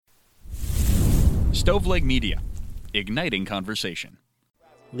Stoveleg Media, igniting conversation.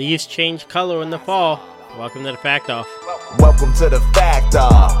 Leaves change color in the fall. Welcome to the Fact Off. Welcome to the Fact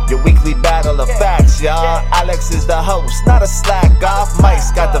Off, your weekly battle of facts, y'all. Alex is the host, not a slack off.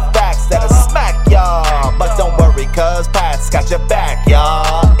 Mike's got the facts that'll smack y'all. But don't worry, cuz Pat's got your back,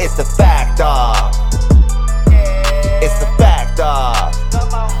 y'all. It's the Fact Off. It's the Fact Off.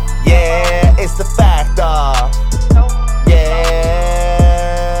 Yeah, it's the Fact Off.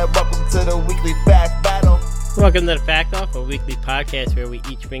 Yeah, welcome to the weekly fact battle. Welcome to the Fact Off, a weekly podcast where we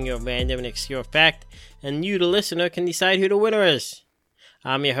each bring you a random and obscure fact, and you, the listener, can decide who the winner is.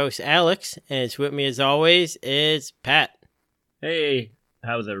 I'm your host, Alex, and it's with me as always is Pat. Hey,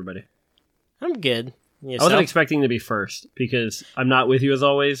 how's everybody? I'm good. Yourself? I wasn't expecting to be first because I'm not with you as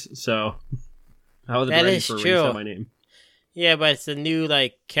always, so I wasn't ready for when you said my name. Yeah, but it's a new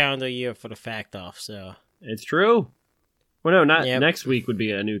calendar year for the Fact Off, so it's true. Well, no, not next week would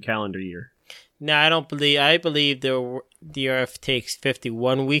be a new calendar year. No, I believe the Earth takes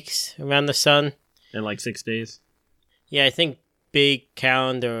 51 weeks around the sun. In 6 days? Yeah, I think big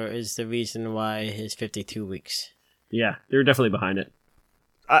calendar is the reason why it's 52 weeks. Yeah, they're definitely behind it.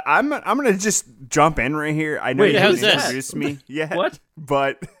 I'm going to just jump in right here. I know you haven't introduced me yet. What?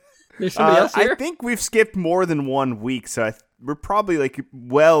 But there's somebody else here? I think we've skipped more than 1 week, so we're probably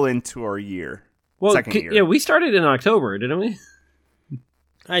well into our year. Well, second year. Yeah, we started in October, didn't we?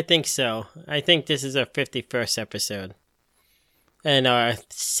 I think so. I think this is our 51st episode. And our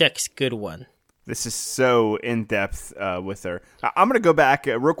 6th good one. This is so in-depth with her. I'm going to go back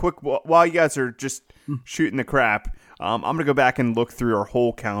real quick while you guys are just shooting the crap. I'm going to go back and look through our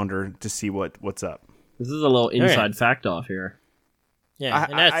whole calendar to see what's up. This is a little inside fact off here. Yeah,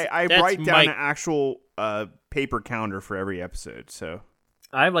 I write down an actual paper calendar for every episode. So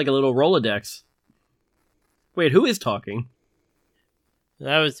I have a little Rolodex. Wait, who is talking?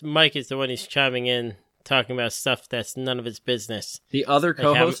 That was Mike is the one who's chiming in, talking about stuff that's none of his business. The other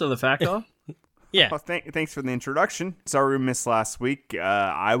co-host of the Fact Off? Yeah. Well, thanks for the introduction. Sorry we missed last week.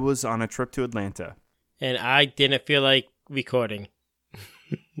 I was on a trip to Atlanta. And I didn't feel like recording.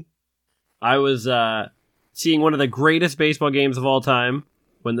 I was seeing one of the greatest baseball games of all time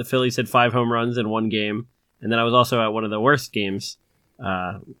when the Phillies hit 5 home runs in one game. And then I was also at one of the worst games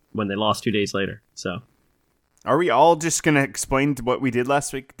when they lost 2 days later. So, are we all just going to explain what we did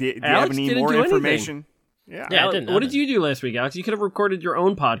last week? Do you have any more information? Yeah, Alex, what did you do last week, Alex? You could have recorded your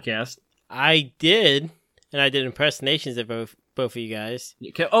own podcast. I did, and I did impersonations of both of you guys.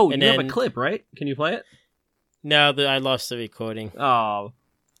 Oh, and you have a clip, right? Can you play it? No, I lost the recording. Oh.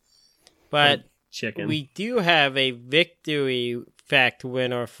 But chicken. We do have a victory fact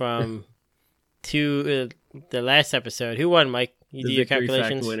winner from the last episode. Who won, Mike? You do your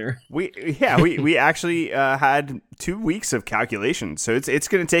calculations. Winner. We actually had 2 weeks of calculations, so it's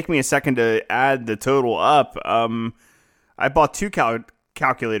going to take me a second to add the total up. I bought 2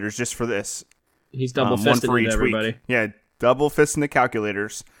 calculators just for this. He's double fisting it, everybody. Week. Yeah, double fisting the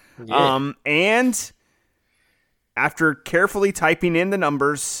calculators. Yeah. And after carefully typing in the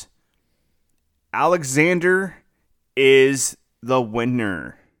numbers, Alexander is the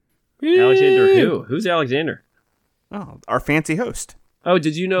winner. Alexander who? Who's Alexander? Oh, our fancy host. Oh,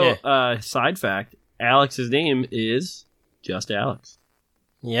 did you know, side fact, Alex's name is just Alex.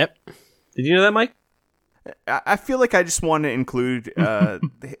 Yep. Did you know that, Mike? I feel like I just want to include,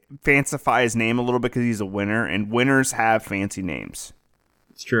 fancify his name a little bit because he's a winner, and winners have fancy names.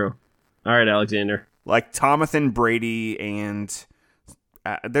 It's true. All right, Alexander. Like Tomathan Brady, and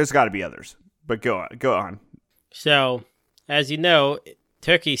there's got to be others. But go on. So, as you know,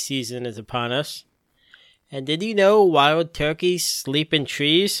 turkey season is upon us. And did you know wild turkeys sleep in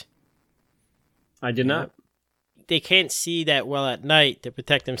trees? I did not. They can't see that well at night to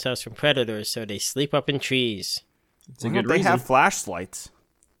protect themselves from predators, so they sleep up in trees. It's a good reason. They have flashlights.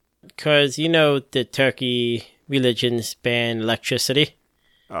 Because, the turkey religions ban electricity.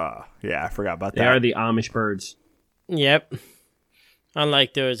 Yeah, I forgot about that. They are the Amish birds. Yep.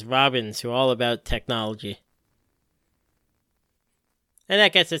 Unlike those robins who are all about technology. And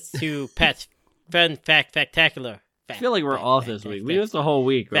that gets us to Pat's Fun Factacular. I feel like we're off this week. We missed the whole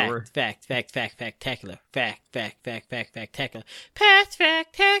week. Factacular. Factacular. Pat's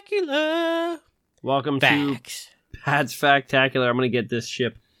Factacular. Welcome to Pat's Factacular. I'm going to get this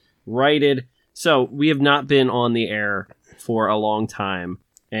ship righted. So, we have not been on the air for a long time,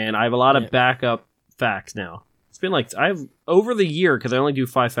 and I have a lot of backup facts now. It's been over the year, because I only do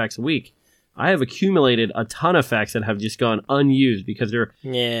 5 facts a week, I have accumulated a ton of facts that have just gone unused because they're...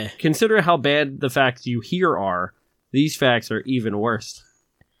 Yeah. Consider how bad the facts you hear are. These facts are even worse.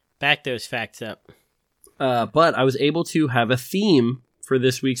 Back those facts up. But I was able to have a theme for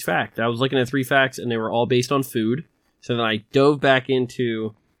this week's fact. I was looking at 3 facts, and they were all based on food. So then I dove back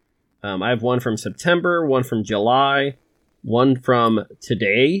into... I have one from September, one from July, one from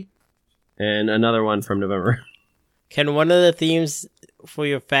today, and another one from November. Can one of the themes for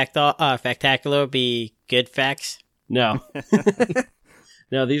your factacular be good facts? No.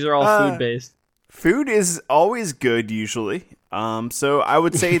 No, these are all food-based. Food is always good, usually. So I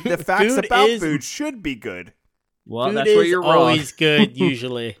would say the facts about food should be good. Well, food that's where you're wrong. Always good,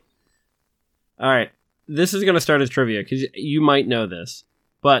 usually. All right. This is going to start as trivia, because you might know this.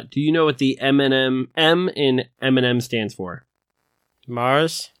 But do you know what the M in M&M stands for?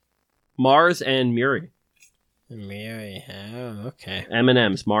 Mars? Mars and Muri. Muri. Oh, okay.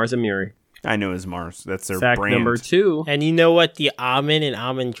 M&M's, Mars and Muri. I know it's Mars. That's their Fact brand. number 2. And you know what the almond and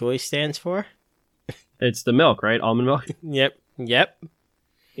almond joy stands for? It's the milk, right? Almond milk? Yep.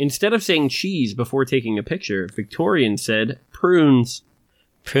 Instead of saying cheese before taking a picture, Victorians said prunes.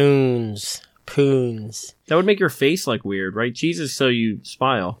 Prunes. That would make your face look weird, right? Cheese is so you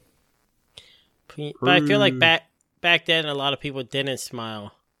smile. But I feel like back then a lot of people didn't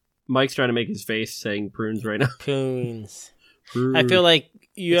smile. Mike's trying to make his face saying prunes right now. Prunes. I feel like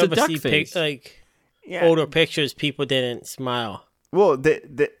you It's ever a see duck older pictures, people didn't smile. Well,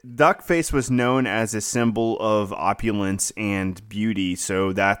 the duck face was known as a symbol of opulence and beauty,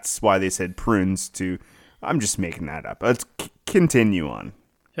 so that's why they said prunes too. I'm just making that up. Let's continue on.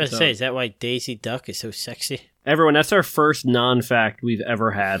 I was going to say, is that why Daisy Duck is so sexy? Everyone, that's our first non-fact we've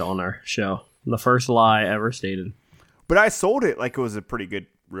ever had on our show. The first lie ever stated. But I sold it like it was a pretty good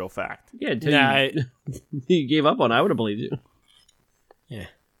real fact. Yeah, until you gave up on it, I would have believed you. Yeah.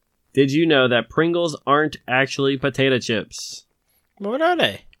 Did you know that Pringles aren't actually potato chips? What are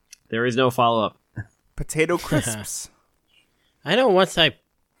they? There is no follow-up. Potato crisps. I know once I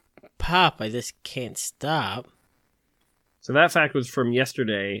pop, I just can't stop. So that fact was from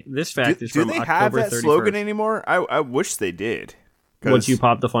yesterday. This fact is from October 31st. Do they have that slogan anymore? I wish they did. Once you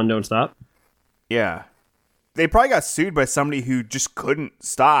pop, the fun don't stop? Yeah. They probably got sued by somebody who just couldn't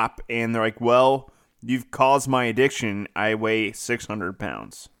stop, and they're like, well, you've caused my addiction. I weigh 600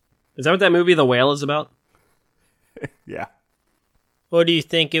 pounds. Is that what that movie The Whale is about? Yeah. Or do you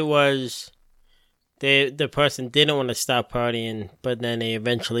think it was the person didn't want to stop partying, but then they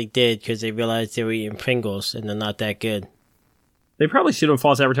eventually did because they realized they were eating Pringles and they're not that good? They probably sued on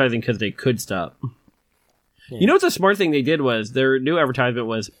false advertising because they could stop. Yeah. You know what's a smart thing they did was, their new advertisement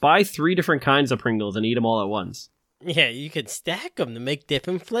was, buy 3 different kinds of Pringles and eat them all at once. Yeah, you could stack them to make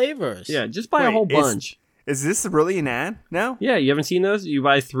different flavors. Yeah, just buy a whole bunch. Is this really an ad now? Yeah, you haven't seen those? You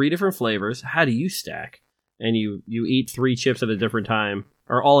buy 3 different flavors. How do you stack? And you eat 3 chips at a different time,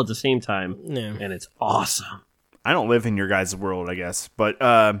 or all at the same time, and it's awesome. I don't live in your guys' world, I guess, but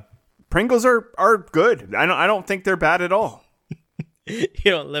Pringles are good. I don't think they're bad at all. You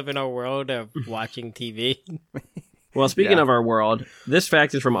don't live in a world of watching TV. Well, speaking of our world, this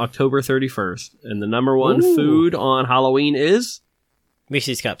fact is from October 31st, and the number 1 food on Halloween is...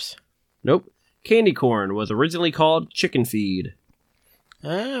 Reese's Cups. Nope. Candy corn was originally called chicken feed.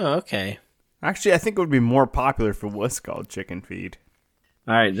 Oh, okay. Actually, I think it would be more popular if it was called chicken feed.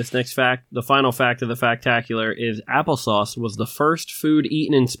 All right, this next fact, the final fact of the Factacular, is applesauce was the first food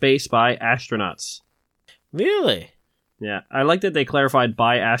eaten in space by astronauts. Really? Yeah, I like that they clarified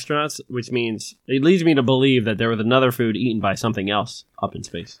by astronauts, which means it leads me to believe that there was another food eaten by something else up in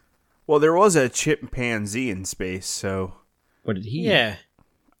space. Well, there was a chimpanzee in space, so... What did he eat? Yeah.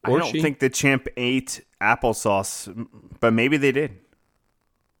 I don't think the chimp ate applesauce, but maybe they did.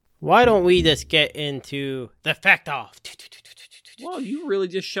 Why don't we just get into the fact off? Well, you really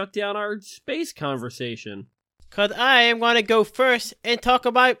just shut down our space conversation. Because I am going to go first and talk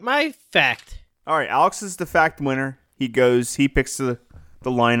about my fact. All right, Alex is the fact winner. He picks the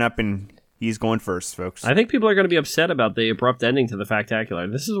lineup, and he's going first, folks. I think people are going to be upset about the abrupt ending to the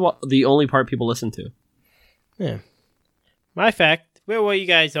Factacular. This is the only part people listen to. Yeah. My fact, where were you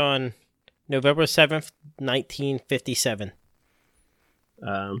guys on November 7th, 1957?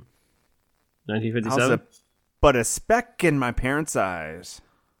 1957? But a speck in my parents' eyes.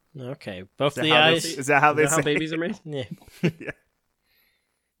 Okay, both the eyes. Is that how they say? How babies are made? Yeah. Yeah.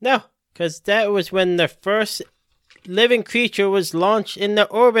 No, because that was when the first living creature was launched into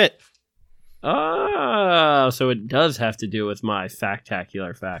orbit. Oh, so it does have to do with my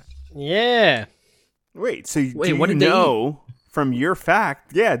Factacular fact. Yeah. Wait, so what do you did they know from your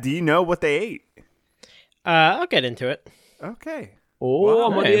fact? Yeah, do you know what they ate? I'll get into it. Okay. Oh,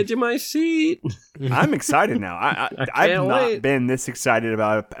 I'm on the edge of my seat. I'm excited now. I've not wait. been this excited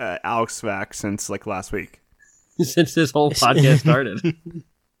about Alex fact since like last week. Since this whole podcast started.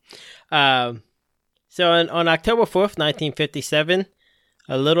 So on October 4th, 1957,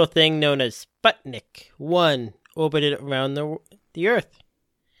 a little thing known as Sputnik 1 orbited around the Earth.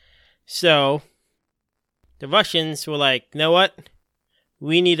 So the Russians were like, you know what?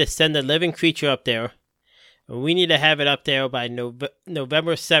 We need to send a living creature up there. And we need to have it up there by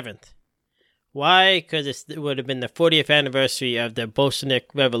November 7th. Why? Because it would have been the 40th anniversary of the Bolshevik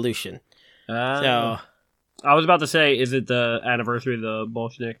Revolution. So I was about to say, is it the anniversary of the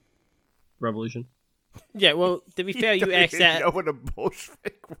Bolshevik Revolution? Yeah, well, to be fair, you asked that. Know what a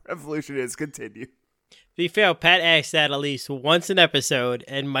Bolshevik Revolution is. Continue. To be fair, Pat asks that at least once an episode,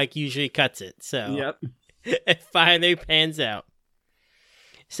 and Mike usually cuts it. So Yep. It finally pans out.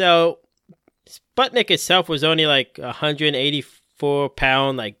 So Sputnik itself was only like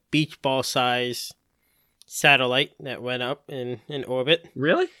 184-pound, like beach ball size satellite that went up in orbit.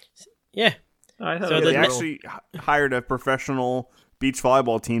 Really? Yeah. I thought So it was They the- actually hired a professional beach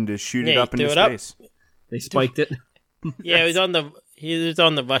volleyball team to shoot it Yeah, up into do it up. space. They spiked it. Yeah, he was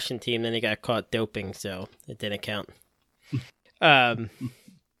on the Russian team. Then he got caught doping, so it didn't count. So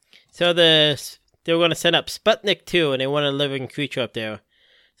they were going to send up Sputnik 2, and they wanted a living creature up there.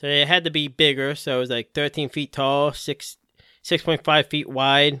 So they had to be bigger. So it was like 13 feet tall, 6.5 feet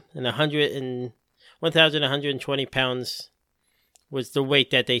wide, and 1,120 pounds was the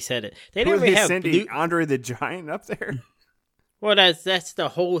weight that they said it. They Who are didn't they really have sending Andre the Giant up there? Well, that's the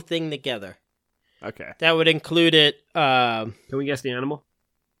whole thing together. Okay. That would include it. Can we guess the animal?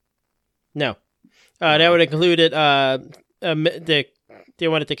 No, that would include it. They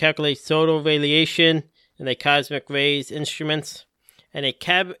wanted to calculate solar radiation and the cosmic rays instruments, and a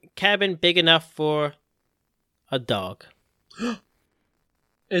cabin big enough for a dog.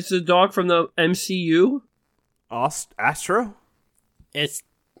 It's a dog from the MCU? Astro? It's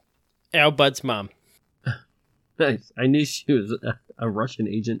Al Bud's mom. Nice. I knew she was a Russian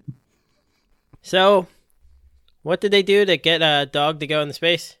agent. So, what did they do to get a dog to go into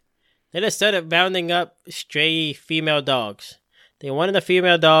space? They just started rounding up stray female dogs. They wanted a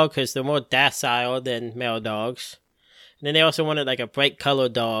female dog because they're more docile than male dogs. And then they also wanted like a bright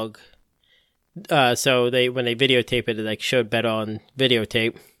colored dog. So when they videotape it, it like showed better on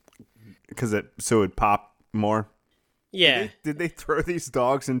videotape. Because it would pop more. Yeah. Did they throw these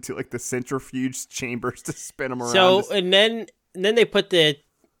dogs into like the centrifuge chambers to spin them around? So and then they put the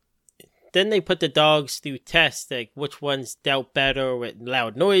dogs through tests, like which ones dealt better with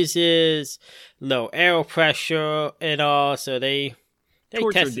loud noises, low air pressure, and all. So they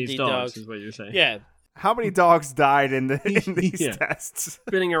Tortured tested these dogs, is what you're saying. Yeah. How many dogs died in these Yeah. tests?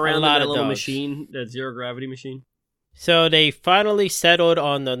 Spinning around in lot that of little dogs. machine, that zero gravity machine. So they finally settled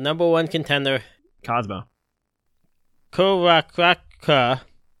on the number one contender, Cosmo. Korakraka,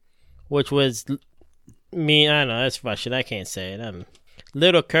 which was I don't know, that's Russian. I can't say it. I'm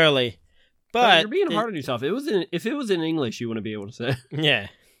little curly. But You're being hard on yourself. If it was in English, you wouldn't be able to say. Yeah.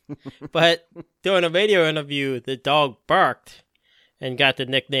 But during a radio interview, the dog barked and got the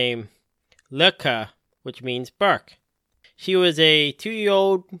nickname Leka, which means bark. She was a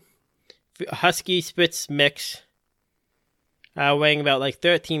 2-year-old Husky Spitz mix, weighing about like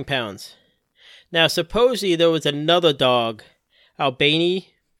 13 pounds. Now, supposedly there was another dog,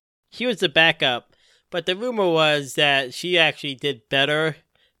 Albany. He was the backup, but the rumor was that she actually did better,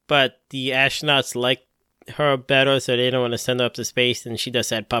 but the astronauts liked her better, so they didn't want to send her up to space, and she just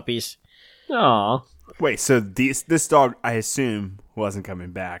had puppies. Aw. Wait, so this dog, I assume, wasn't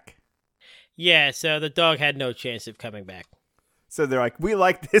coming back. Yeah, so the dog had no chance of coming back. So they're like, we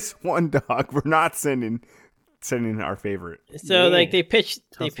like this one dog. We're not sending our favorite. So Yeah. like they pitched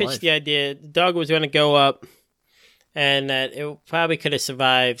life. the idea the dog was going to go up, and that it probably could have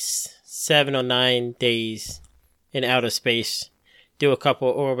survived 7 or 9 days in outer space, do a couple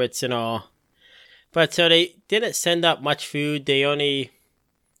orbits and all. But so they didn't send up much food. They only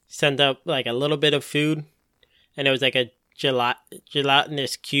sent up like a little bit of food, and it was like a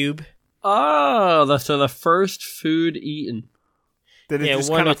gelatinous cube. Oh, so the first food eaten. Did it Yeah, just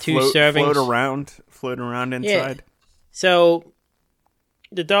 1 kind or of 2 servings. float around inside? Yeah. So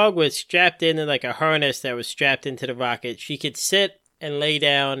the dog was strapped into like a harness that was strapped into the rocket. She could sit and lay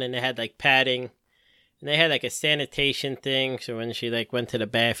down, and it had like padding, and they had like a sanitation thing. So when she like went to the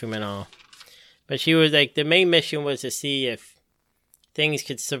bathroom and all, but she was like the main mission was to see if things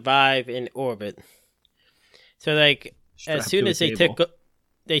could survive in orbit. So like Strapped as soon to a as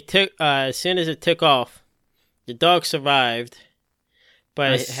they table. as soon as it took off, the dog survived.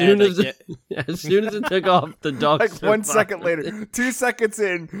 But As it had, soon like, as the- as soon as it took off, the dog. Like 1 second later, 2 seconds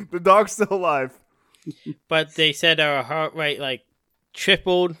in, the dog's still alive. But they said her heart rate like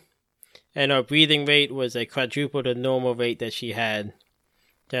tripled, and her breathing rate was like quadruple the normal rate that she had.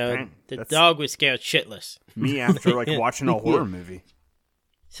 So Dang, the that's- dog was scared shitless. Me after like watching a horror movie.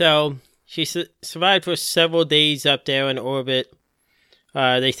 So she survived for several days up there in orbit.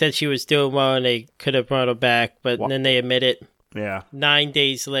 They said she was doing well and they could have brought her back, but then they admitted 9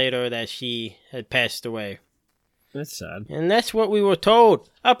 days later that she had passed away. That's sad. And that's what we were told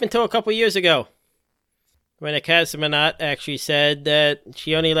up until a couple years ago, when a cosmonaut actually said that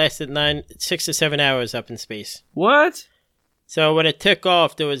she only lasted 6 to 7 hours up in space. What? So when it took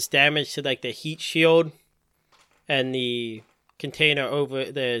off, there was damage to like the heat shield, and the container over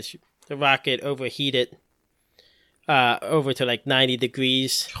the rocket overheated over to like 90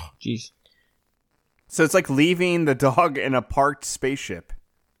 degrees. Oh, jeez. So it's like leaving the dog in a parked spaceship.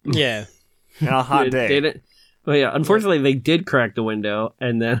 Yeah. On a hot day. Well, yeah, unfortunately, they did crack the window,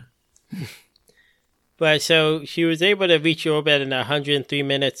 and then... But so she was able to reach orbit in 103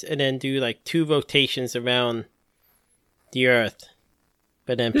 minutes and then do like 2 rotations around the Earth.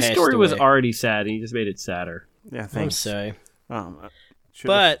 But then this passed story was away. already sad, and you just made it sadder. Yeah, thanks. I'm sorry. Should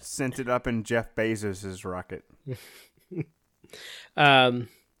have sent it up in Jeff Bezos' rocket. Even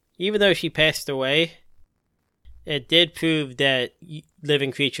though she passed away, it did prove that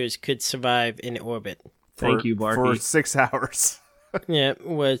living creatures could survive in orbit. Thank you, Barky. For 6 hours. Yeah,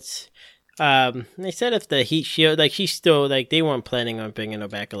 they said if the heat shield, like she's still, like they weren't planning on bringing her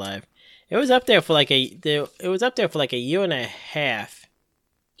back alive. It was up there for like a year and a half.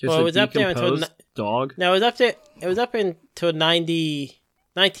 Just it was up there until dog. No, it was up until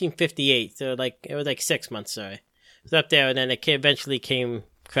 1958. So like it was like 6 months. Sorry, it was up there, and then it eventually came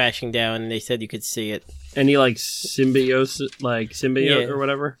crashing down, and they said you could see it. Any symbiote or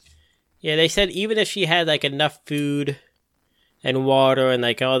whatever. Yeah, they said even if she had like enough food and water and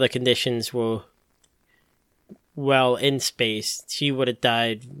like all the conditions were well in space, she would have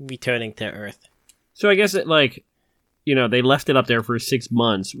died returning to Earth. So I guess they left it up there for 6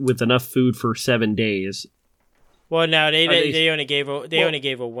 months with enough food for 7 days. Well, no, they only gave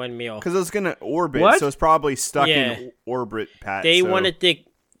her 1 meal because it was gonna orbit, What? so it's probably stuck in orbit. Pat, they wanted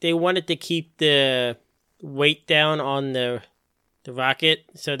to keep the weight down on the rocket,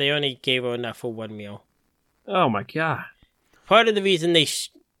 so they only gave her enough for 1 meal. Oh my god! Part of the reason they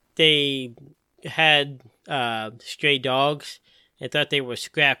had stray dogs, they thought they were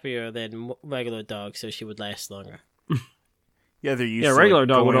scrappier than regular dogs, so she would last longer. Yeah, they're used to regular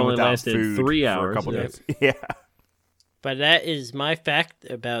dog would going only without last food 3 for hours. a couple days. Yeah. But that is my fact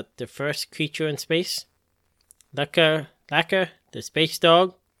about the first creature in space. Laka, the space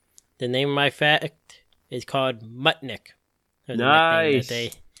dog. The name of my fact is called Sputnik. Nice.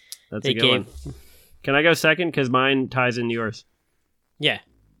 That's a good one. Can I go second? Because mine ties into yours. Yeah.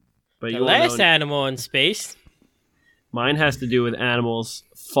 But the last animal in space. Mine has to do with animals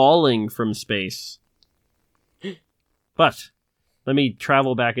falling from space. But let me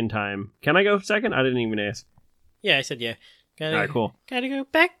travel back in time. Can I go second? I didn't even ask. Yeah, I said yeah. All right, cool. Gotta go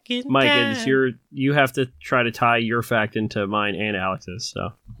back in Mike, time. you have to try to tie your fact into mine and Alex's.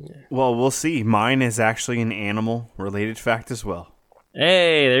 So, Well, we'll see. Mine is actually an animal-related fact as well.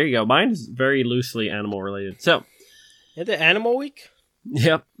 hey, there you go. Mine is very loosely animal related. So, Is it Animal Week?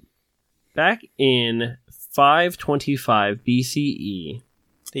 yep. Back in 525 BCE,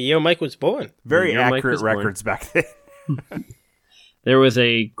 The year Mike was born. Very year Mike accurate was born. records back then. there was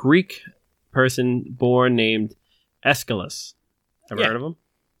a Greek person born named Aeschylus. Ever heard of him?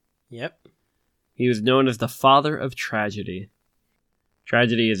 Yep. He was known as the father of tragedy.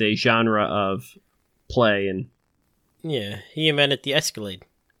 Tragedy is a genre of play, and Yeah, he invented the Escalade.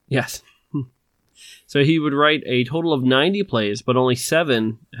 yes. So he would write a total of 90 plays, but only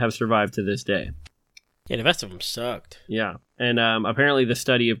 7 have survived to this day. Yeah, the rest of them sucked. Yeah, and apparently the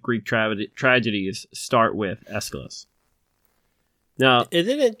study of Greek tragedies start with Aeschylus. Now,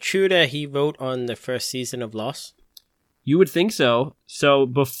 Isn't it true that he wrote on the first season of Lost? you would think so. So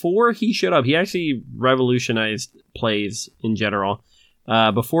before he showed up, he actually revolutionized plays in general.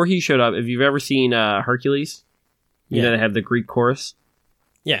 Before he showed up, if you've ever seen Hercules, you know they have the Greek chorus.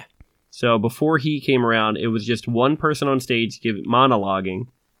 Yeah. So before he came around, it was just one person on stage monologuing,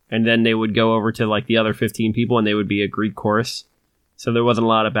 and then they would go over to like the other 15 people, and they would be a Greek chorus. So there wasn't a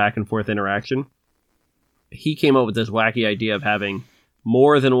lot of back and forth interaction. He came up with this wacky idea of having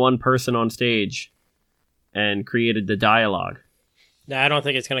more than one person on stage, and created the dialogue. No, I don't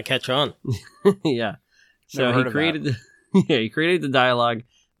think it's going to catch on. Yeah. So Never heard he of created he created the dialogue.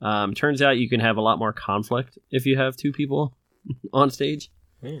 Turns out you can have a lot more conflict if you have 2 people on stage.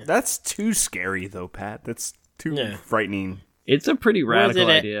 That's too scary, though, Pat. That's too frightening. It's a pretty radical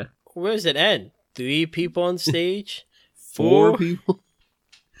Where's it idea. Where does it end? 3 people on stage? 4 people?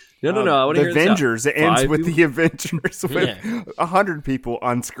 No. I want to The hear this out. Avengers. It ends 5 with people? the Avengers with 100 people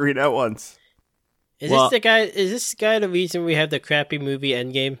on screen at once. Is this guy the reason we have the crappy movie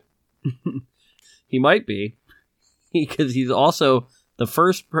Endgame? He might be, because he's also the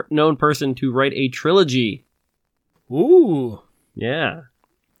first known person to write a trilogy. Ooh. Yeah.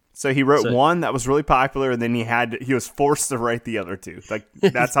 So he wrote one that was really popular, and then he was forced to write the other two. Like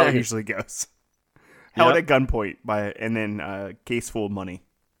that's how it usually goes. Held at gunpoint and then case full of money.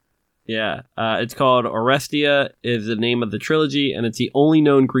 Yeah. It's called Orestia, is the name of the trilogy, and it's the only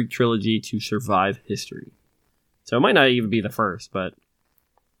known Greek trilogy to survive history. So it might not even be the first, but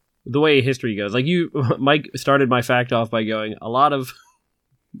the way history goes, like Mike started my fact off by going a lot of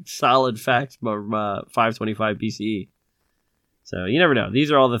solid facts from 525 BCE. So you never know.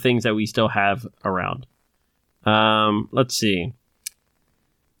 These are all the things that we still have around. Let's see.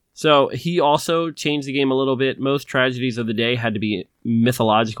 So he also changed the game a little bit. Most tragedies of the day had to be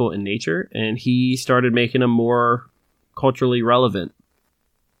mythological in nature, and he started making them more culturally relevant.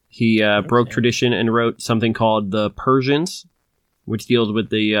 He broke tradition and wrote something called The Persians, which deals with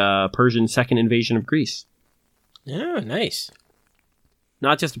the Persian second invasion of Greece. Oh, nice.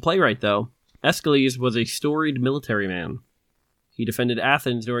 Not just a playwright, though. Aeschylus was a storied military man. He defended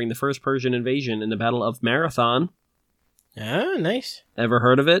Athens during the first Persian invasion in the Battle of Marathon. Oh, nice. Ever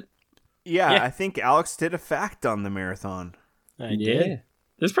heard of it? Yeah, I think Alex did a fact on the marathon. I did.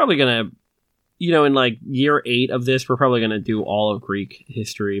 There's probably going to, in like year 8 of this, we're probably going to do all of Greek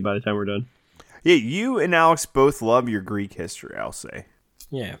history by the time we're done. Yeah, you and Alex both love your Greek history, I'll say.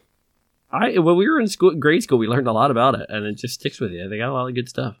 Yeah. When we were in grade school, we learned a lot about it, and it just sticks with you. They got a lot of good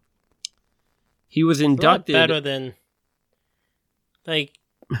stuff. He was inducted. A lot better than, I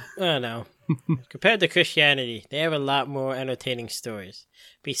don't know. Compared to Christianity, they have a lot more entertaining stories.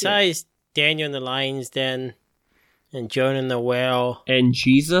 Besides Daniel and the Lion's Den and Jonah and the Whale. And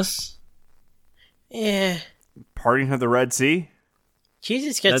Jesus? Yeah. Parting of the Red Sea?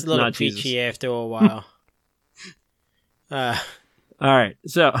 Jesus gets That's a little not preachy Jesus. after a while. All right,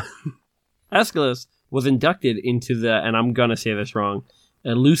 so Aeschylus was inducted into the, and I'm going to say this wrong,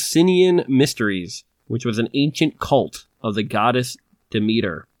 Eleusinian Mysteries, which was an ancient cult of the goddess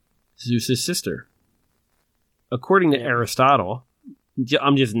Demeter, Zeus's sister. According to Aristotle,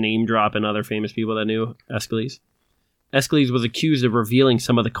 I'm just name dropping other famous people that knew Aeschylus. Aeschylus was accused of revealing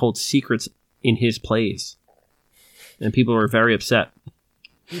some of the cult's secrets in his plays, and people were very upset.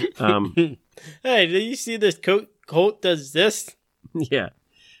 Hey, did you see this cult does this? Yeah.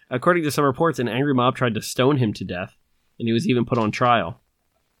 According to some reports, an angry mob tried to stone him to death, and he was even put on trial.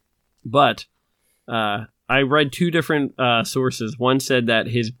 But I read 2 different sources. One said that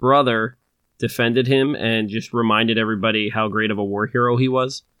his brother defended him and just reminded everybody how great of a war hero he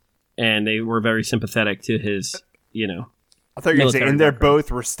was, and they were very sympathetic to his, I thought you were going to say, and they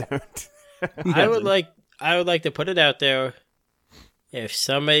both were stoned. I would like to put it out there. If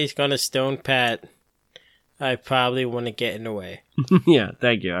somebody's gonna stone Pat, I probably want to get in the way. Yeah,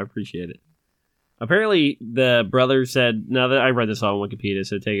 thank you. I appreciate it. Apparently, the brother said, now that I read this on Wikipedia,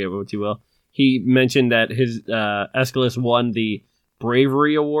 so take it what you will. He mentioned that his Aeschylus won the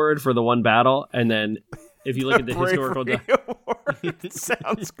Bravery Award for the one battle, and then if you look at the historical... It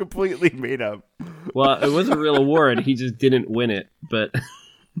sounds completely made up. Well, it was a real award. He just didn't win it, but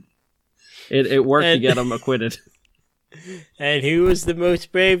it worked to get him acquitted. And who was the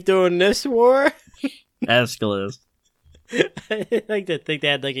most brave during this war? Aeschylus. I like to think they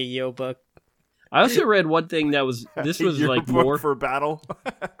had like a yearbook. I also read one thing that was like more for battle.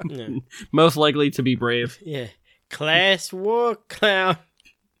 No. Most likely to be brave. Yeah. Class war clown.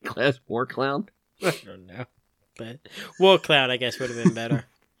 Class war clown? I don't know. But war clown, I guess, would have been better.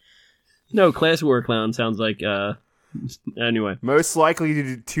 No, class war clown sounds like, anyway. Most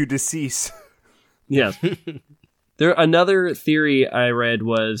likely to decease. Yes. Another theory I read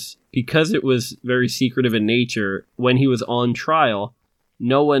was because it was very secretive in nature, when he was on trial,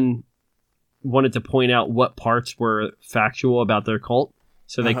 no one wanted to point out what parts were factual about their cult,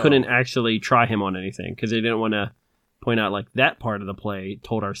 so they couldn't actually try him on anything, because they didn't want to point out, like, that part of the play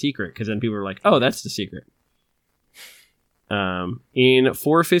told our secret, because then people were like, oh, that's the secret. In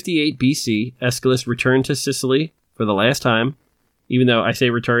 458 BC, Aeschylus returned to Sicily for the last time, even though I say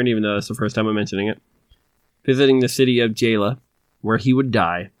returned, even though that's the first time I'm mentioning it, visiting the city of Gela, where he would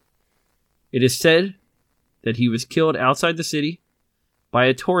die. It is said that he was killed outside the city by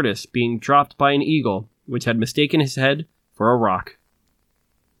a tortoise being dropped by an eagle, which had mistaken his head for a rock.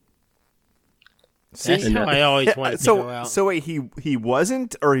 That's how I always wanted to go out. So wait, he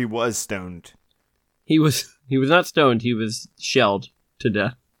wasn't, or he was stoned? He was not stoned. He was shelled to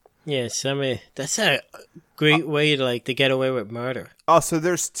death. Yeah, that's a great way to get away with murder. Oh, so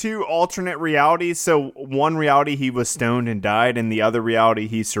there's 2 alternate realities. So one reality he was stoned and died, and the other reality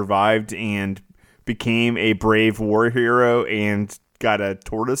he survived and became a brave war hero and got a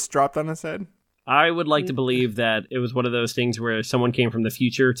tortoise dropped on his head? I would like to believe that it was one of those things where someone came from the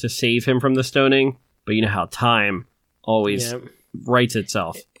future to save him from the stoning, but you know how time always rights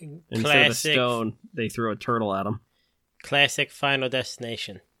itself. Instead of a stone, they threw a turtle at him. Classic Final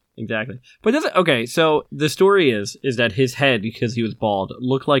Destination. Exactly. But okay, so the story is that his head, because he was bald,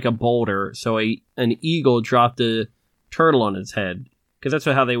 looked like a boulder, so an eagle dropped a turtle on his head, because that's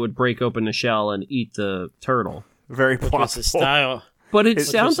how they would break open the shell and eat the turtle. Very Which was plausible. the style. But it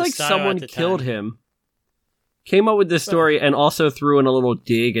sounds like someone killed him, came up with this story, and also threw in a little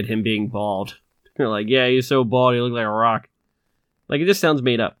dig at him being bald. They're like, yeah, he's so bald, he looks like a rock. Like, it just sounds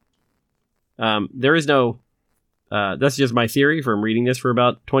made up. There is no... that's just my theory from reading this for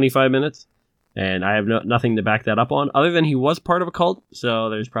about 25 minutes, and I have nothing to back that up on, other than he was part of a cult, so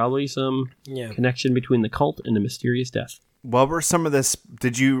there's probably some connection between the cult and the mysterious death. What were some of this?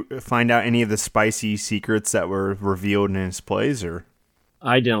 Did you find out any of the spicy secrets that were revealed in his plays, or?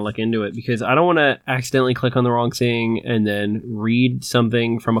 I didn't look into it because I don't want to accidentally click on the wrong thing and then read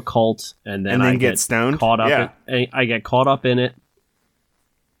something from a cult and then I get stoned. Caught up. I get caught up in it.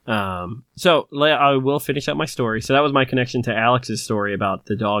 So I will finish up my story. So that was my connection to Alex's story about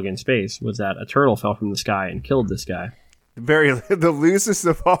the dog in space, was that a turtle fell from the sky and killed this guy. The loosest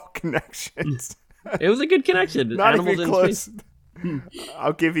of all connections. It was a good connection. Not Animals even in close. Space.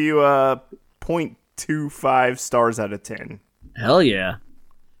 I'll give you 0.25 stars out of 10. Hell yeah.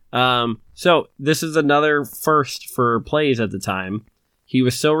 So this is another first for plays at the time. He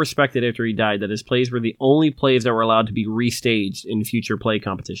was so respected after he died that his plays were the only plays that were allowed to be restaged in future play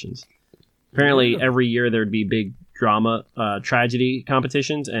competitions. Apparently, every year there would be big drama, tragedy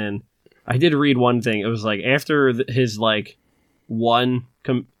competitions, and I did read one thing. It was like after his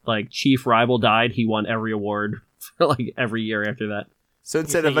chief rival died, he won every award for every year after that. So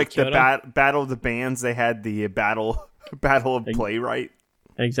instead of the battle of the bands, they had the battle of playwright.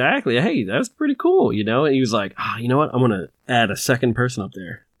 Exactly. Hey, that's pretty cool, And he was like, you know what? I'm going to add a second person up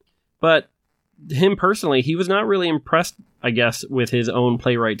there. But him personally, he was not really impressed, I guess, with his own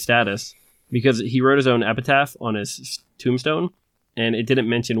playwright status because he wrote his own epitaph on his tombstone, and it didn't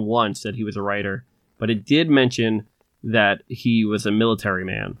mention once that he was a writer, but it did mention that he was a military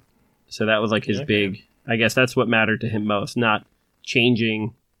man. So that was his big, I guess that's what mattered to him most, not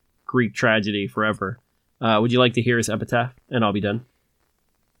changing Greek tragedy forever. Would you like to hear his epitaph? And I'll be done.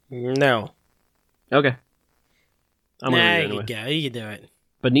 No. Okay. I'm gonna read it You anyway. go. You can do it.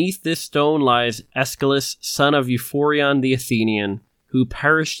 Beneath this stone lies Aeschylus, son of Euphorion the Athenian, who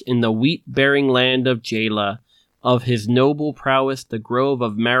perished in the wheat-bearing land of Jala. Of his noble prowess the grove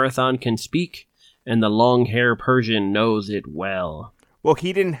of Marathon can speak, and the long-haired Persian knows it well. Well,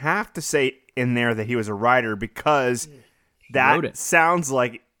 he didn't have to say in there that he was a writer because that sounds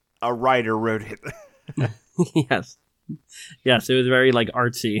like a writer wrote it. Yes. Yes, it was very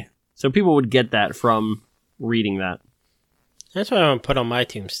artsy. So people would get that from reading that. That's what I'm going to put on my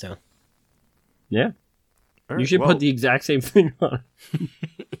tombstone. Yeah. Right, you should put the exact same thing on.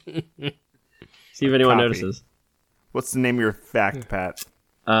 See if anyone notices. What's the name of your fact, Pat?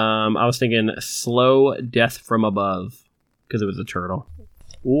 I was thinking slow death from above because it was a turtle.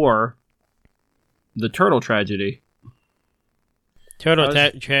 Or the turtle tragedy. Turtle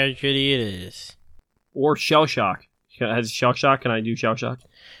tragedy it is. Or shell shock. Has shell shock? Can I do shell shock?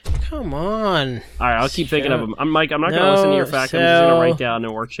 Come on. All right, I'll keep thinking of them. I'm Mike. I'm not going to listen to your fact. I'm just going to write down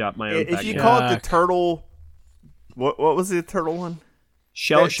and workshop my own. If you call it the turtle, what was the turtle one?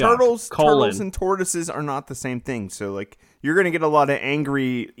 Shell shock. Turtles and tortoises are not the same thing. So you're going to get a lot of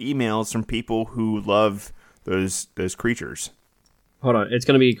angry emails from people who love those creatures. Hold on. It's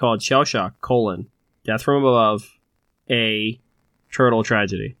going to be called shell shock, death from above, a turtle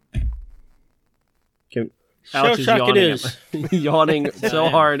tragedy. Alex is yawning. It is. Yawning so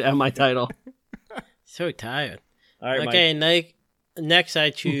hard at my title. So tired. All right, okay, Mike. Next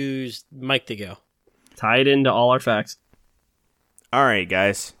I choose Mike to go. Tie it into all our facts. All right,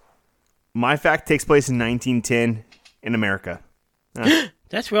 guys. My fact takes place in 1910 in America.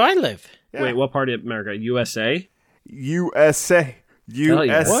 That's where I live. Yeah. Wait, what part of America? USA? USA.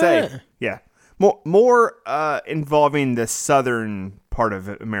 What? Yeah. More involving the southern part of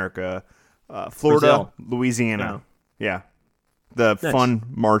America. Florida, Brazil. Louisiana. Oh. Yeah. The fun,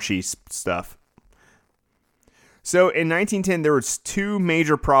 marshy stuff. So in 1910, there was two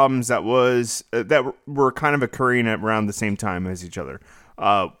major problems that were kind of occurring around the same time as each other.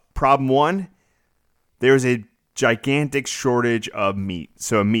 Problem one, there was a gigantic shortage of meat.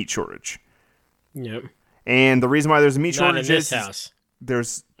 So a meat shortage. Yep. And the reason why there's a meat Not shortage in this is house.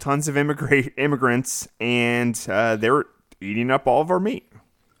 There's tons of immigrants, and they were eating up all of our meat.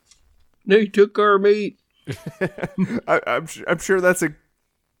 They took our meat. I'm sure that's a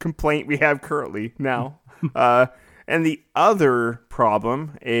complaint we have currently now. And the other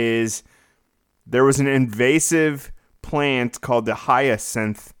problem is there was an invasive plant called the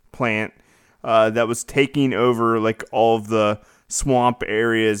hyacinth plant that was taking over like all of the swamp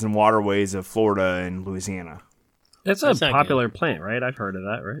areas and waterways of Florida and Louisiana. That's a popular plant, right? I've heard of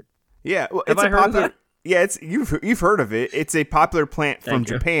that, right? Yeah, well, Have I heard of that? Yeah, you've heard of it. It's a popular plant from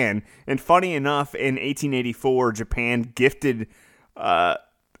Japan, and funny enough, in 1884, Japan gifted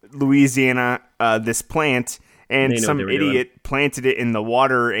Louisiana this plant, and some idiot planted it in the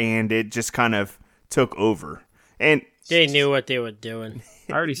water, and it just kind of took over. And they knew what they were doing.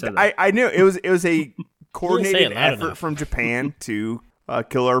 I already said that. I knew it was a coordinated effort from Japan to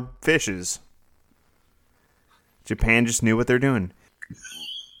kill our fishes. Japan just knew what they're doing.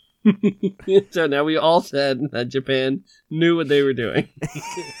 So now we all said that Japan knew what they were doing.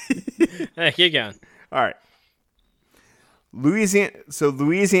 Keep going. All right.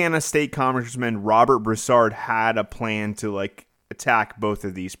 Louisiana State Congressman Robert Broussard had a plan to like attack both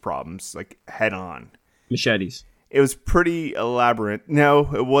of these problems like head on. Machetes. It was pretty elaborate.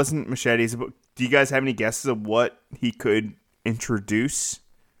 No, it wasn't machetes. But do you guys have any guesses of what he could introduce?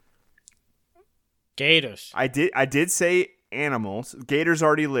 Gators. I did say animals. Gators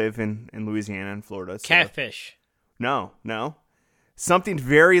already live in Louisiana and Florida. So. Catfish. No. Something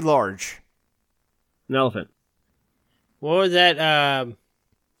very large. An elephant. What was that?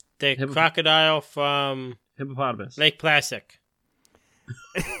 The crocodile from Hippopotamus. Lake Placid.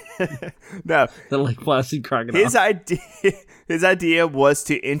 No. The Lake Placid crocodile. His idea was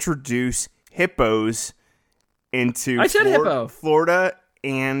to introduce hippos into Florida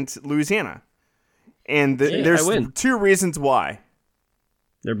and Louisiana. And there's two reasons why.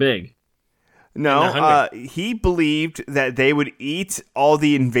 They're big. No, he believed that they would eat all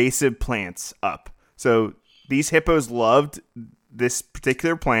the invasive plants up. So these hippos loved this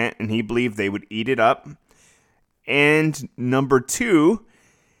particular plant, and he believed they would eat it up. And number two,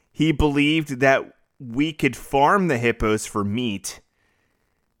 he believed that we could farm the hippos for meat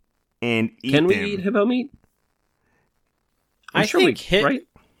and eat them. Can we eat hippo meat? I think right?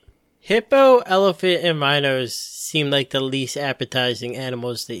 Hippo, elephant, and rhinos seem like the least appetizing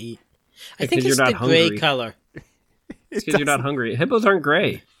animals to eat. I think it's the gray color. It's because you're not hungry. Hippos aren't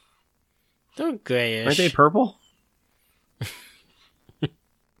gray. They're grayish. Aren't they purple?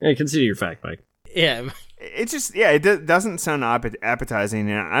 Hey, consider your fact, Mike. Yeah. It doesn't sound appetizing,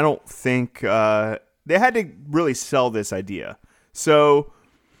 and I don't think they had to really sell this idea. So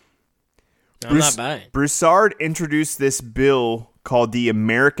I'm not buying. Broussard introduced this bill called the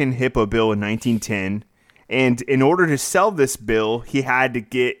American Hippo Bill in 1910, and in order to sell this bill, he had to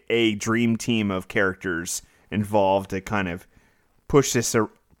get a dream team of characters involved to kind of push this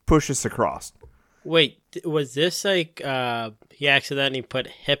across. Wait, was this like he accidentally put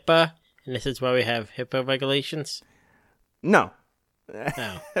HIPAA, and this is why we have HIPAA regulations? No.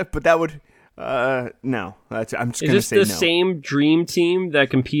 But that would no. I'm just going to say no. Is this the same dream team that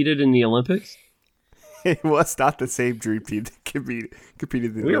competed in the Olympics? It was not the same dream team that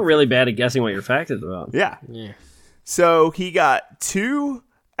competed in the We were really bad at guessing what your fact is about. Yeah. So he got two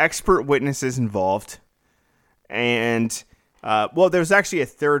expert witnesses involved, and there was actually a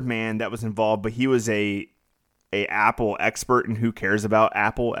third man that was involved, but he was a Apple expert, and who cares about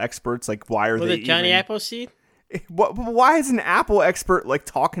Apple experts? Like, why are they? Was it Johnny Appleseed? Why is an Apple expert like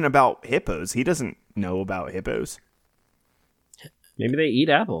talking about hippos? He doesn't know about hippos. Maybe they eat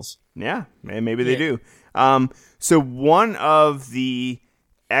apples. Yeah, maybe they do. So one of the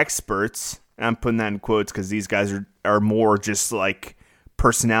experts, and I'm putting that in quotes because these guys are more just like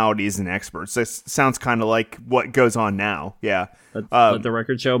personalities than experts. This sounds kind of like what goes on now. Yeah. Let the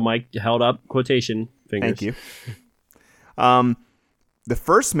record show Mike held up quotation fingers. Thank you. The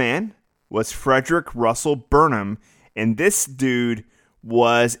first man was Frederick Russell Burnham, and this dude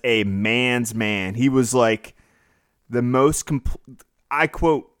was a man's man. He was like the most I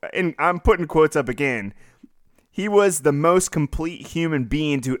quote, and I'm putting quotes up again. He was the most complete human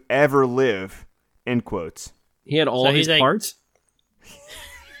being to ever live. End quotes. He had all his parts?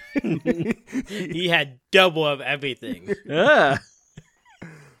 He had double of everything. Yeah.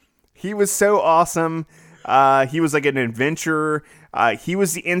 He was so awesome. He was like an adventurer. He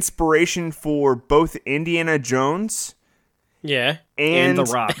was the inspiration for both Indiana Jones. Yeah. And The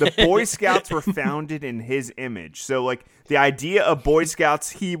Rock. The Boy Scouts were founded in his image. So, like, the idea of Boy Scouts,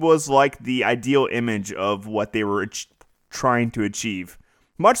 he was like the ideal image of what they were trying to achieve.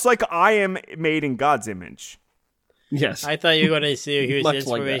 Much like I am made in God's image. Yes. I thought you were going to see he was the Much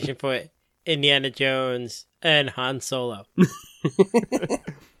like inspiration for Indiana Jones and Han Solo.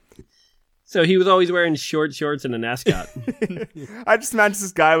 So he was always wearing short shorts and an ascot. I just imagine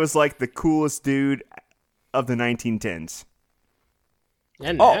this guy was like the coolest dude of the 1910s.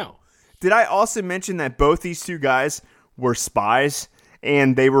 And now. Did I also mention that both these two guys were spies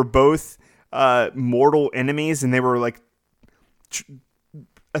and they were both mortal enemies and they were like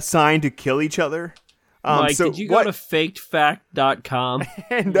assigned to kill each other? Mike, did you go to fakedfact.com?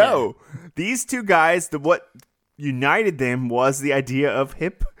 No. These two guys, what united them was the idea of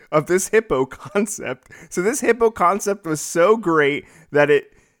this hippo concept. So this hippo concept was so great that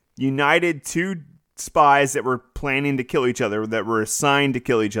it united two spies that were planning to kill each other, that were assigned to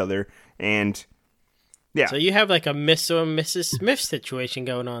kill each other, and yeah. So you have like a Mr. and Mrs. Smith situation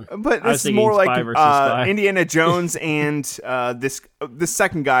going on. But this is more like Indiana Jones and this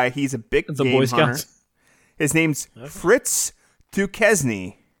second guy. He's a big game Boy hunter. Scouts. His name's Fritz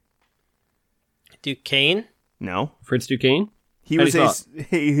Duquesne. Duquesne? No, Fritz Duquesne. He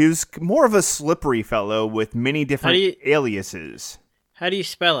was more of a slippery fellow with many different aliases. How do you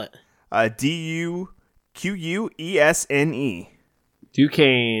spell it? Duquesne.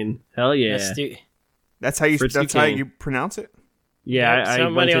 Duquesne. Hell yeah. That's how you pronounce it? Yeah, I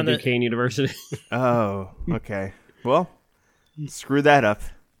went to Duquesne University. Oh, okay. Well, screw that up.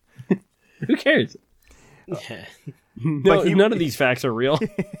 Who cares? Yeah. None of these facts are real.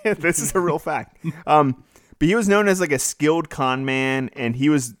 This is a real fact. But he was known as like a skilled con man, and he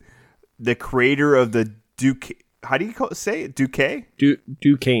was the creator of the how do you say it?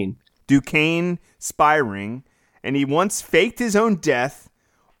 Duquesne. Duquesne spy ring, and he once faked his own death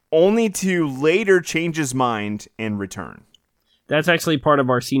only to later change his mind and return. That's actually part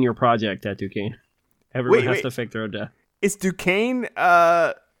of our senior project at Duquesne. Everyone has to fake their own death. Is Duquesne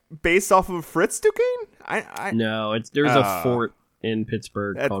based off of Fritz Duquesne? No, there's a fort in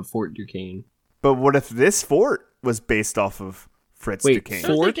Pittsburgh called Fort Duquesne. But what if this fort was based off of Fritz Duquesne?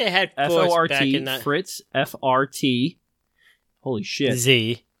 I think they had F-O-R-T, Fritz, F-R-T. Holy shit.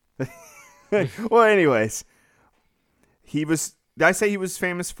 Z. Well, anyways, did I say he was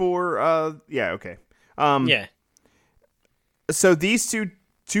famous for, yeah, okay. Yeah. So these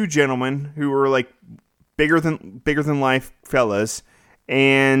two gentlemen who were like bigger than life fellas,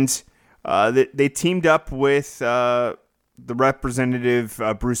 and they teamed up with the representative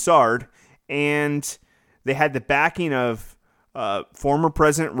Broussard, and they had the backing of former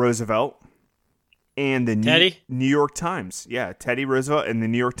President Roosevelt and the New York Times. Yeah, Teddy Roosevelt and the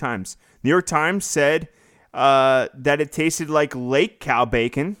New York Times. New York Times said that it tasted like lake cow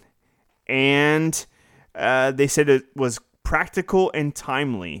bacon, and they said it was practical and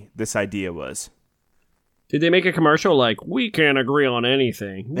timely, this idea was. Did they make a commercial like, we can't agree on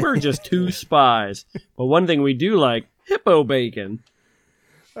anything. We're just two spies. But one thing we do like, hippo bacon.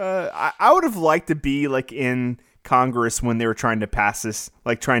 I would have liked to be like in Congress when they were trying to pass this,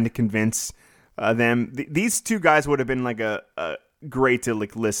 like trying to convince them. These two guys would have been like a great to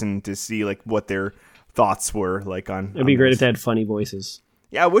like listen to see like what their thoughts were like on. It'd be great if they had funny voices.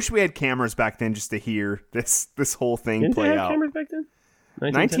 Yeah, I wish we had cameras back then just to hear this whole thing play out. Didn't they have cameras back then?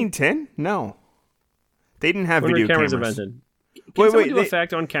 1910? No. They didn't have video cameras. Invented? Can someone do a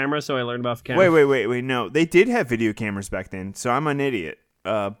fact on camera so I learned about cameras? Wait. No, they did have video cameras back then, so I'm an idiot.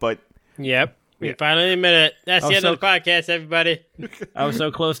 But yep, we finally admit it. That's the end of the podcast, everybody. I was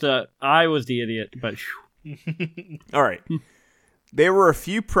so close to I was the idiot, but all right. There were a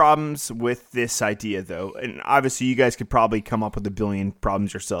few problems with this idea, though, and obviously you guys could probably come up with a billion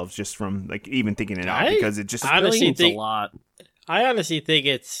problems yourselves just from like even thinking it out, because it just honestly think a lot. I honestly think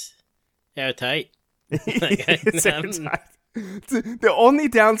it's airtight. It's airtight. The only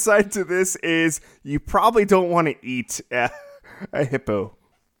downside to this is you probably don't want to eat a hippo.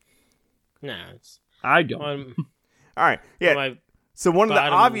 No, I don't. All right, yeah. So one of the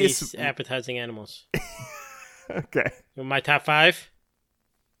obvious least appetizing animals. Okay. My top 5?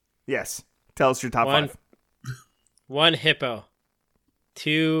 Yes. Tell us your top 5. 1 hippo.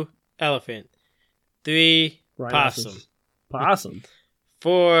 2 elephant. 3 possum.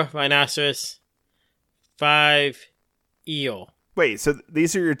 4 rhinoceros. 5 eel. Wait, so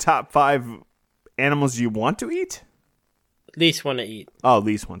these are your top 5 animals you want to eat? Least one to eat. Oh,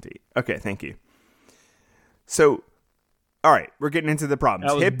 least one to eat. Okay, thank you. So, all right, we're getting into the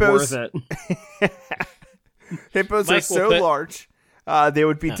problems. That was Hippos. Worth it. Hippos are so large, they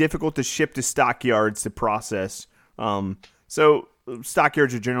would be difficult to ship to stockyards to process. So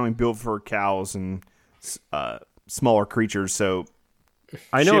stockyards are generally built for cows and smaller creatures. So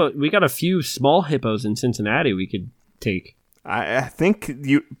I know we got a few small hippos in Cincinnati we could take. I think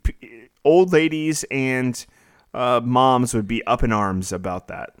old ladies and moms would be up in arms about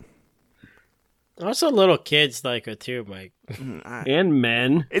that. Also, little kids like her too, Mike. And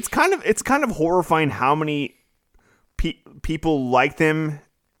men. It's kind of horrifying how many people like them,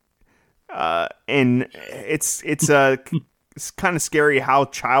 and it's kind of scary how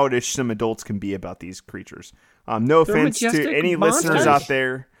childish some adults can be about these creatures. No They're offense to majestic any listeners monsters. out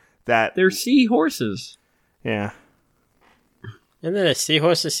there that They're seahorses. yeah. Isn't it a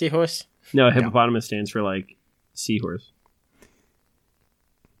seahorse? No, hippopotamus stands for like seahorse.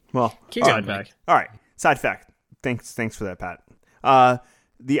 Well, Keep Side going, Mike. fact. all right. Side fact. Thanks for that, Pat.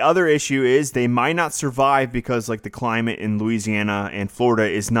 The other issue is they might not survive because like the climate in Louisiana and Florida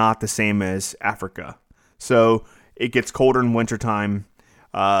is not the same as Africa. So it gets colder in wintertime.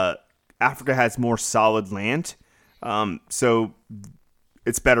 Africa has more solid land. So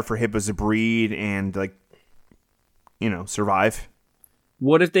it's better for hippos to breed and like, survive.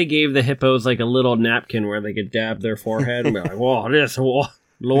 What if they gave the hippos like a little napkin where they could dab their forehead and be like, "Whoa, this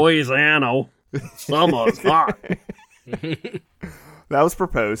Louisiana summer's hot." That was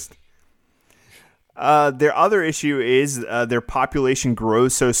proposed. Their other issue is their population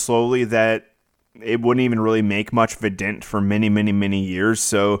grows so slowly that it wouldn't even really make much of a dent for many, many, many years.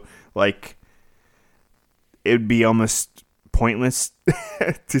 So, like, it would be almost pointless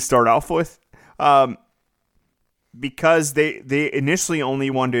to start off with. Because they initially only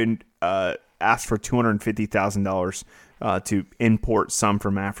wanted to ask for $250,000 to import some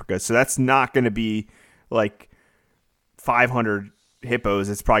from Africa. So that's not going to be like 500 hippos.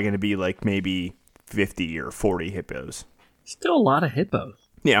 It's probably going to be like maybe 50 or 40 hippos. Still a lot of hippos.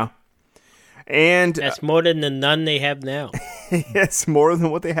 Yeah. And That's more than the none they have now. it's more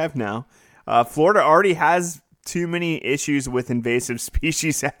than what they have now. Florida already has too many issues with invasive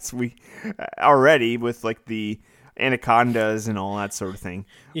species as we already with like the anacondas and all that sort of thing.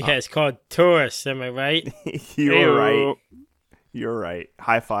 Yeah, it's called tourists, am I right? You're right. You're right.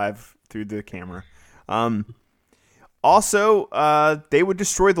 High five through the camera. Also, they would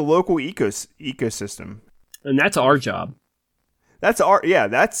destroy the local ecosystem. And that's our job. That's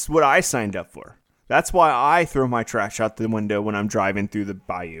what I signed up for. That's why I throw my trash out the window when I'm driving through the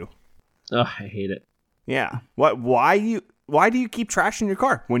bayou. Ugh, I hate it. Yeah. Why do you keep trash in your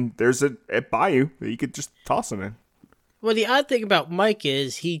car when there's a bayou that you could just toss it in? Well, the odd thing about Mike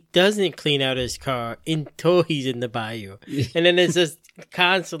is he doesn't clean out his car until he's in the bayou. And then it's just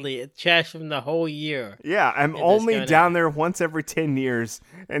constantly trash from the whole year. Yeah, I'm only down there once every 10 years.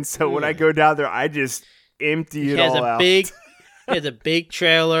 And so when I go down there, I just empty it all out. He has a big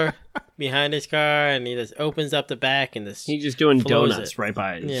trailer behind his car, and he just opens up the back and just He's just doing flows donuts it. right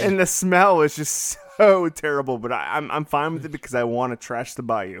by it. Yeah. And the smell is just so terrible, but I'm fine with it because I want to trash the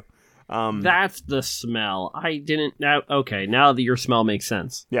bayou. That's the smell. I didn't. Now, okay, now that your smell makes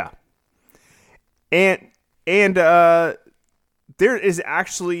sense. Yeah. And there is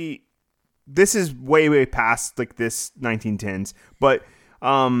actually, this is way past like this 1910s, but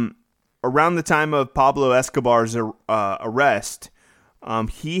around the time of Pablo Escobar's arrest,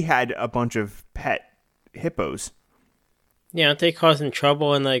 he had a bunch of pet hippos. Yeah, aren't they causing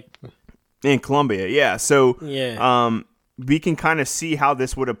trouble In Colombia, yeah. So Yeah. We can kind of see how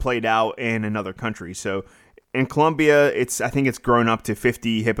this would have played out in another country. So in Colombia, I think it's grown up to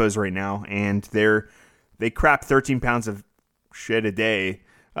 50 hippos right now, and they crap 13 pounds of shit a day.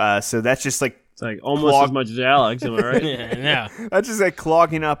 So that's just like It's like almost as much as Alex, am I right? Yeah, that's just like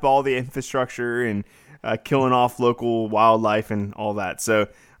clogging up all the infrastructure and killing off local wildlife and all that. So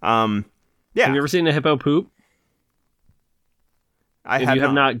yeah. Have you ever seen a hippo poop? If you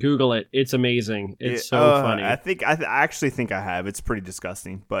have not, Google it. It's amazing. It's so funny. I actually think I have. It's pretty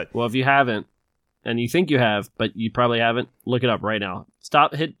disgusting. But Well, if you haven't, and you think you have, but you probably haven't, look it up right now.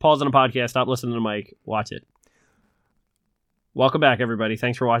 Hit pause on the podcast, stop listening to Mike, watch it. Welcome back, everybody.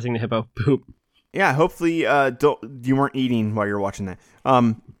 Thanks for watching the hippo poop. yeah, hopefully you weren't eating while you were watching that.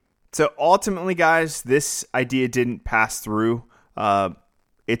 So ultimately, guys, this idea didn't pass through.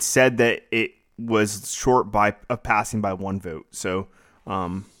 It said that it was short of passing by one vote. So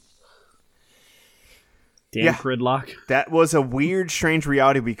Damn Yeah. gridlock. that was a weird, strange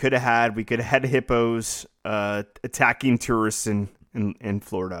reality we could have had. We could have had hippos attacking tourists in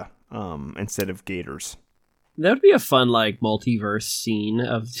Florida instead of gators. That would be a fun, like, multiverse scene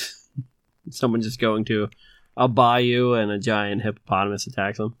of someone just going to a bayou and a giant hippopotamus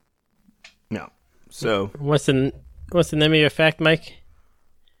attacks them. No. So What's the name of your fact, Mike?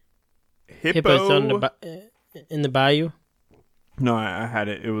 Hippos in the bayou. No, I had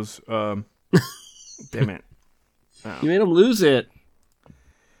it. It was damn it. You made him lose it.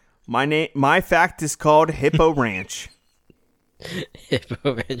 My fact is called Hippo Ranch.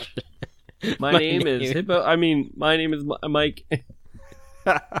 Hippo Ranch. My name is Hippo. I mean, my name is Mike.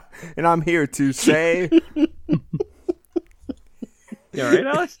 And I'm here to say... You all right,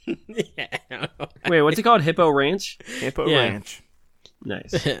 Alex? Yeah. Wait, what's it called? Hippo Ranch? Hippo Yeah. Ranch.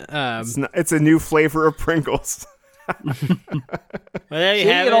 Nice. It's a new flavor of Pringles. Well, there you See,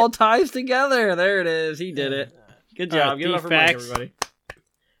 have it it. all ties together. There it is. He did it. Good job. Give it up for Mike, facts. everybody.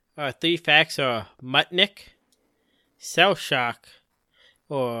 Our 3 facts are Sputnik, Cell Shock,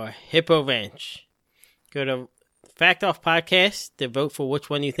 or Hippo Ranch. Go to Fact Off Podcast to vote for which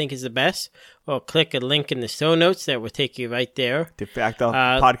one you think is the best, or click a link in the show notes that will take you right there. To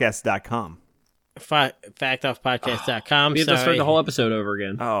factoffpodcast.com. Factoffpodcast.com. We have to start the whole episode over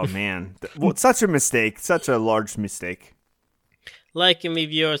again. Oh, man. Well, such a mistake. Such a large mistake. Like and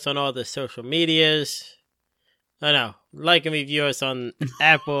review us on all the social medias. Oh, no. Like and review us on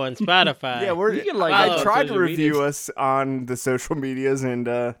Apple and Spotify. Yeah, You can like I us on tried to social review medias. us on the social medias, and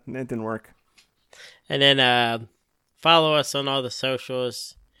it didn't work. And then follow us on all the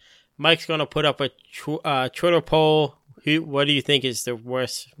socials. Mike's going to put up a Twitter poll. What do you think is the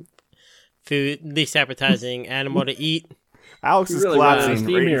worst food, least appetizing animal to eat? Alex is really ran out of collapsing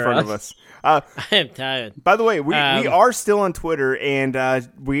steam right in here, front of Alex. us. I am tired. By the way, we are still on Twitter, and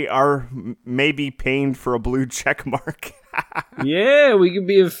we are maybe paying for a blue check mark. Yeah, we can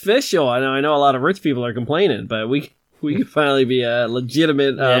be official. I know a lot of rich people are complaining, but we can finally be a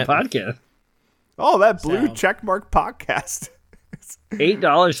legitimate podcast. Oh, that blue So- check mark podcast.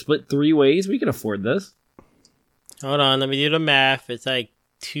 $8 split 3 ways. We can afford this. Hold on, let me do the math. It's like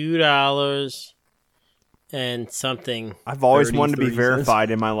 $2 and something. I've always wanted to be 33 cents. verified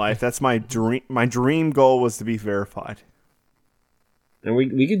in my life. That's my dream. My dream goal was to be verified. And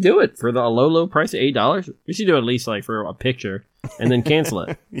we could do it for a low price of $8. We should do it at least like for a picture and then cancel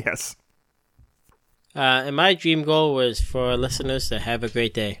it. Yes. And my dream goal was for listeners to have a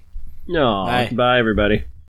great day. No, Bye. bye everybody.